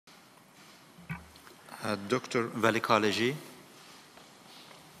Dr. Vali Kaleji.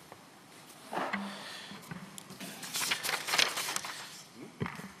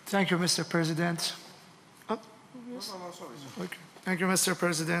 Thank you, Mr. President. Oh, yes. Okay. Thank you, Mr.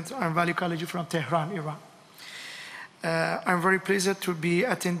 President. I'm Vali Kaleji from Tehran, Iran. I'm very pleased to be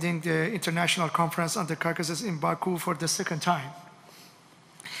attending the International Conference on the Caucasus in Baku for the second time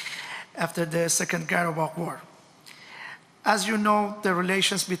after the Second Karabakh War. As you know, the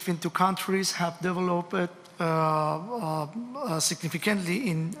relations between two countries have developed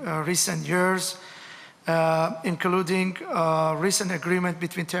significantly in recent years, including recent agreement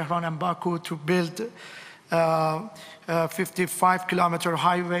between Tehran and Baku to build 55-kilometer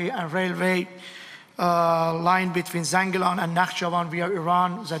highway and railway line between Zangilan and Nakhchivan via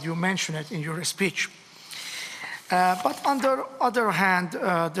Iran that you mentioned in your speech. But on the other hand,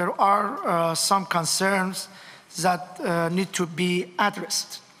 there are some concerns that need to be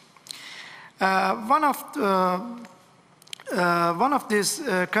addressed. One of these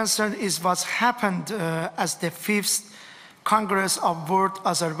concerns is what's happened as the 5th Congress of World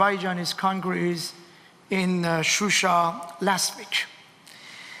Azerbaijanis Congress in Shusha last week.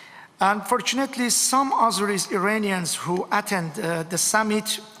 Unfortunately, some Azeris Iranians who attend the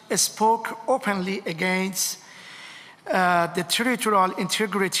summit spoke openly against the territorial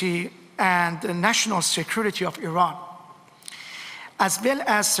integrity and the national security of Iran, as well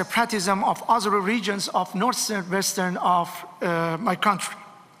as separatism of other regions of northwestern of my country.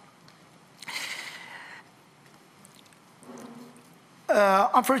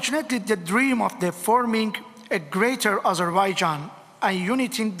 Unfortunately, the dream of the forming a greater Azerbaijan and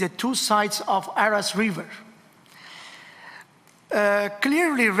uniting the two sides of Aras River,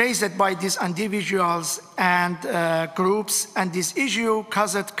 clearly raised by these individuals and groups, and this issue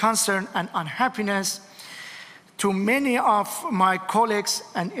caused concern and unhappiness to many of my colleagues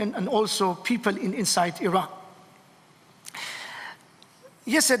and also people inside Iran.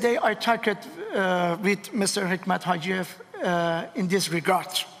 Yesterday, I talked with Mr. Hikmat Hajiev in this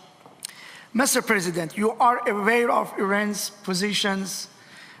regard. Mr. President, you are aware of Iran's positions,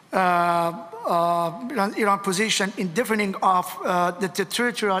 Iran's position in defining of the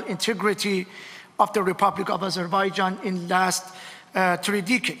territorial integrity of the Republic of Azerbaijan in the last 3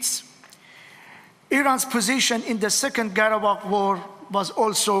 decades. Iran's position in the Second Karabakh War was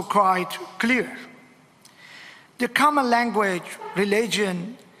also quite clear. The common language,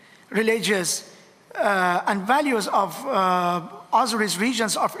 religion, religious, and values of Azeris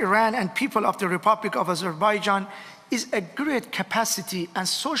regions of Iran and people of the Republic of Azerbaijan is a great capacity and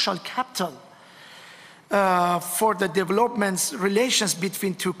social capital for the development relations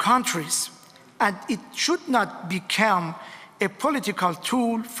between two countries, and it should not become a political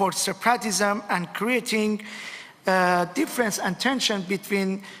tool for separatism and creating difference and tension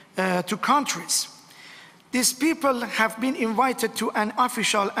between two countries. These people have been invited to an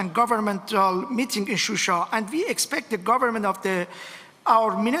official and governmental meeting in Shusha, and we expect the government of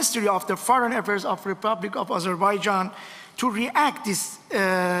our Ministry of the Foreign Affairs of the Republic of Azerbaijan to react these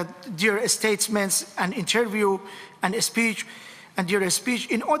dear statements and interview and speech and their speech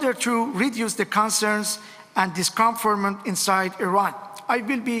in order to reduce the concerns and discomfort inside Iran. I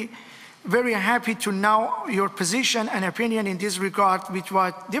will be very happy to know your position and opinion in this regard, which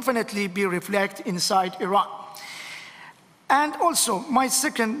will definitely be reflected inside Iran. And also, my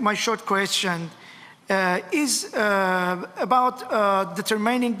short question is about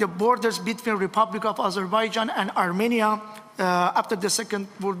determining the borders between Republic of Azerbaijan and Armenia after the Second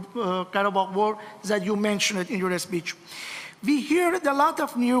Karabakh War that you mentioned in your speech. We heard a lot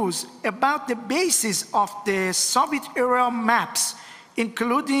of news about the basis of the Soviet-era maps,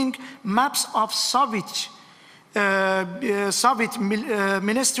 including maps of Soviet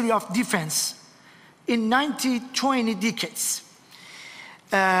Ministry of Defense in 1920 decades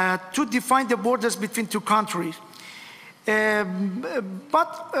to define the borders between two countries.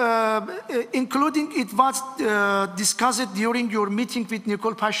 Including it was discussed during your meeting with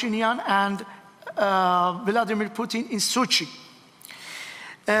Nikol Pashinyan and Vladimir Putin in Sochi.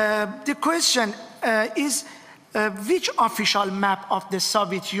 The question is, which official map of the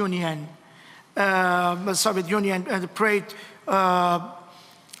Soviet Union was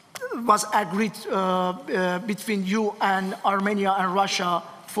agreed between you and Armenia and Russia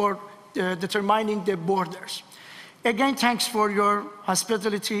for determining the borders? Again, thanks for your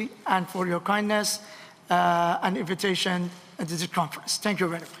hospitality and for your kindness and invitation at this conference. Thank you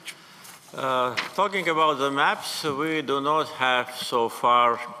very much. Talking about the maps, we do not have so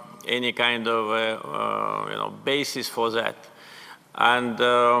far any kind of basis for that. And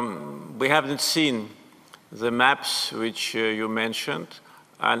we haven't seen the maps which you mentioned.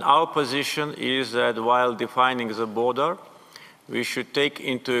 And our position is that while defining the border, we should take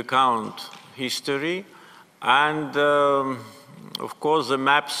into account history and, of course, the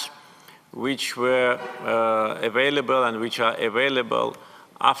maps which were available and which are available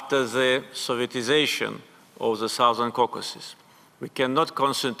after the Sovietization of the Southern Caucasus. We cannot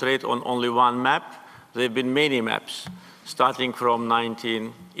concentrate on only one map. There have been many maps, starting from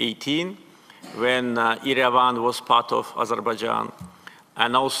 1918, when Yerevan was part of Azerbaijan,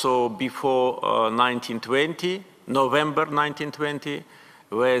 and also before 1920, November 1920,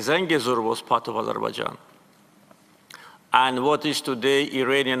 where Zangezur was part of Azerbaijan. And what is today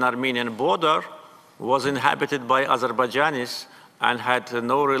Iranian-Armenian border was inhabited by Azerbaijanis and had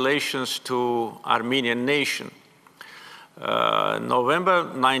no relations to Armenian nation. November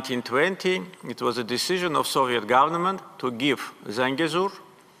 1920, it was a decision of Soviet government to give Zangezur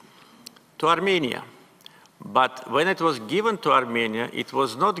to Armenia. But when it was given to Armenia, it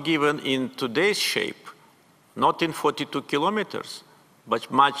was not given in today's shape, not in 42 kilometers,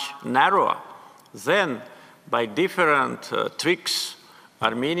 but much narrower. Then, by different tricks,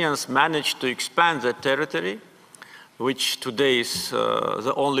 Armenians managed to expand their territory, which today is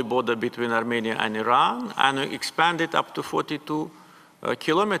the only border between Armenia and Iran, and expand it up to 42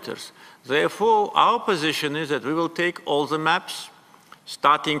 kilometers. Therefore, our position is that we will take all the maps,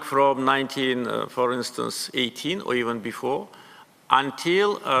 starting from for instance, 18 or even before,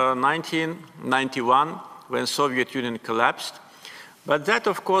 until 1991, when Soviet Union collapsed. But that,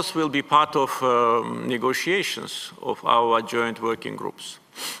 of course, will be part of negotiations of our joint working groups.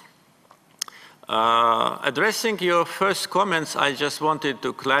 Addressing your first comments, I just wanted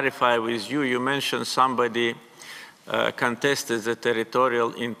to clarify with you. You mentioned somebody contested the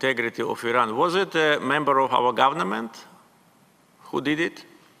territorial integrity of Iran. Was it a member of our government who did it?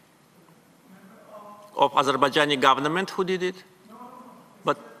 Of Azerbaijani government who did it?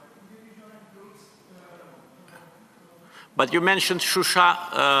 But you mentioned Shusha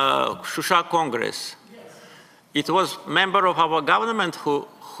Congress. Yes. It was member of our government who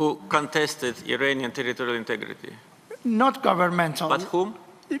contested Iranian territorial integrity. Not governmental. But whom?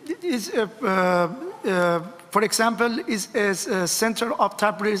 It is, for example, is a Center of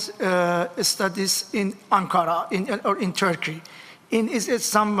Tabriz Studies in Ankara or in Turkey. Is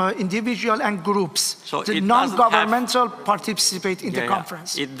some individual and groups. So the non-governmental participate in the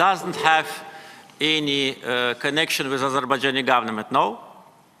conference. It doesn't have any connection with Azerbaijani government, no?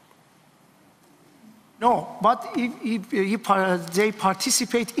 No, but they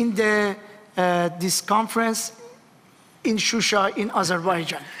participate in this conference in Shusha in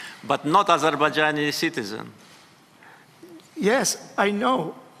Azerbaijan. But not Azerbaijani citizen. Yes, I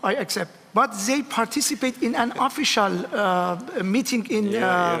know, I accept. But they participate in an official meeting in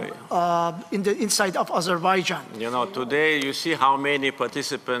the inside of Azerbaijan. You know, today you see how many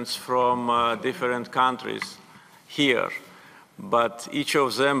participants from different countries here, but each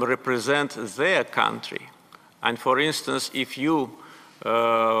of them represent their country. And for instance, if you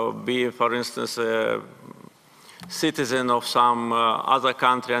be, for instance, a citizen of some other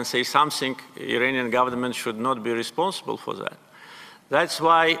country and say something, Iranian government should not be responsible for that. That's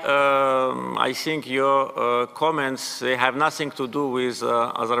why I think your comments, they have nothing to do with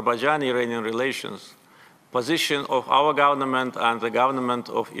Azerbaijan-Iranian relations. Position of our government and the government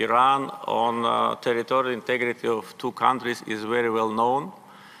of Iran on territorial integrity of two countries is very well known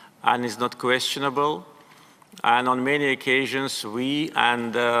and is not questionable. And on many occasions, we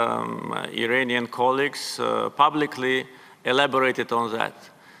and Iranian colleagues publicly elaborated on that.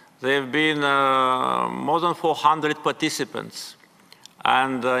 There have been more than 400 participants.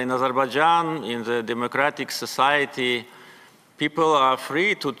 And in Azerbaijan, in the democratic society, people are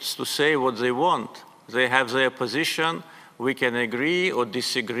free to say what they want. They have their position. We can agree or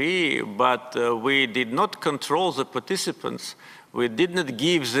disagree, but we did not control the participants. We did not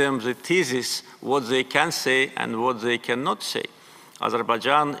give them the thesis, what they can say and what they cannot say.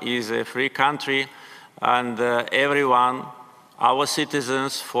 Azerbaijan is a free country, and everyone, our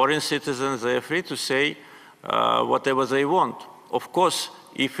citizens, foreign citizens, they are free to say whatever they want. Of course,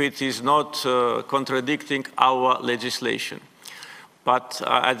 if it is not contradicting our legislation. But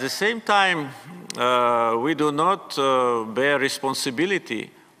at the same time, we do not bear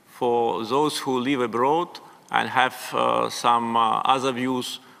responsibility for those who live abroad and have some other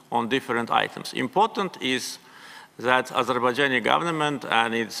views on different items. Important is that Azerbaijani government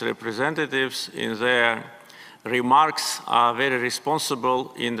and its representatives in their remarks are very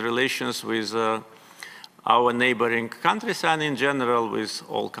responsible in relations with our neighboring countries and in general with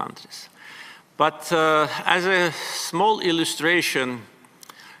all countries. But as a small illustration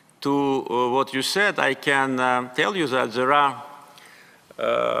to what you said, I can tell you that there are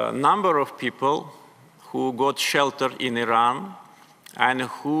a number of people who got shelter in Iran and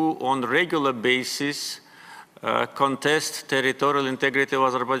who on regular basis contest territorial integrity of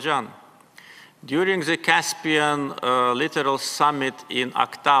Azerbaijan. During the Caspian Littoral Summit in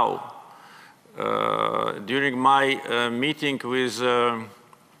Aktau, during my meeting with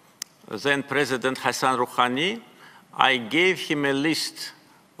then President Hassan Rouhani, I gave him a list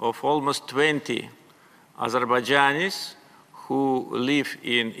of almost 20 Azerbaijanis who live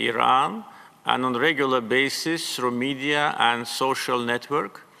in Iran and on a regular basis through media and social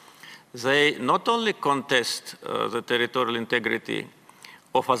network. They not only contest the territorial integrity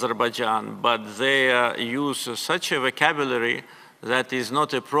of Azerbaijan, but they use such a vocabulary that is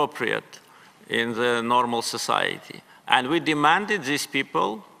not appropriate in the normal society. And we demanded these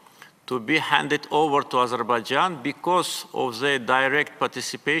people to be handed over to Azerbaijan because of their direct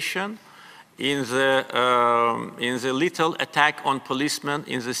participation in the lethal attack on policemen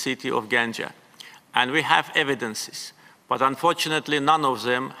in the city of Ganja. And we have evidences, but unfortunately none of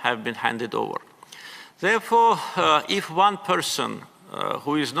them have been handed over. Therefore, if one person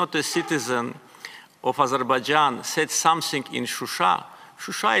who is not a citizen of Azerbaijan said something in Shusha,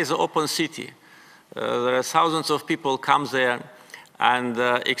 Shusha is an open city. There are thousands of people come there and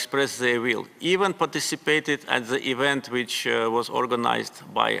express their will, even participated at the event which was organized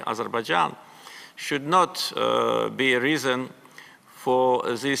by Azerbaijan, should not be a reason for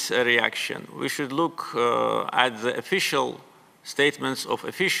this reaction. We should look at the official statements of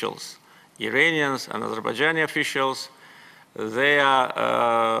officials, Iranians and Azerbaijani officials. They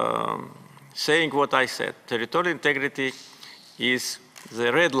are saying what I said. Territorial integrity is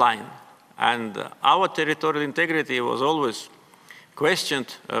the red line, and our territorial integrity was always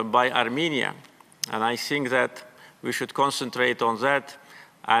questioned by Armenia, and I think that we should concentrate on that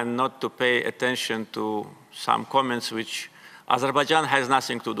and not to pay attention to some comments which Azerbaijan has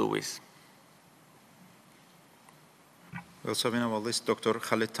nothing to do with. We also have on our list Dr.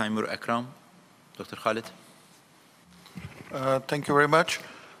 Khalid Taimur Akram. Dr. Khalid. Thank you very much.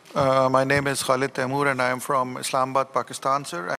 My name is Khalid Taimur and I am from Islamabad, Pakistan, sir.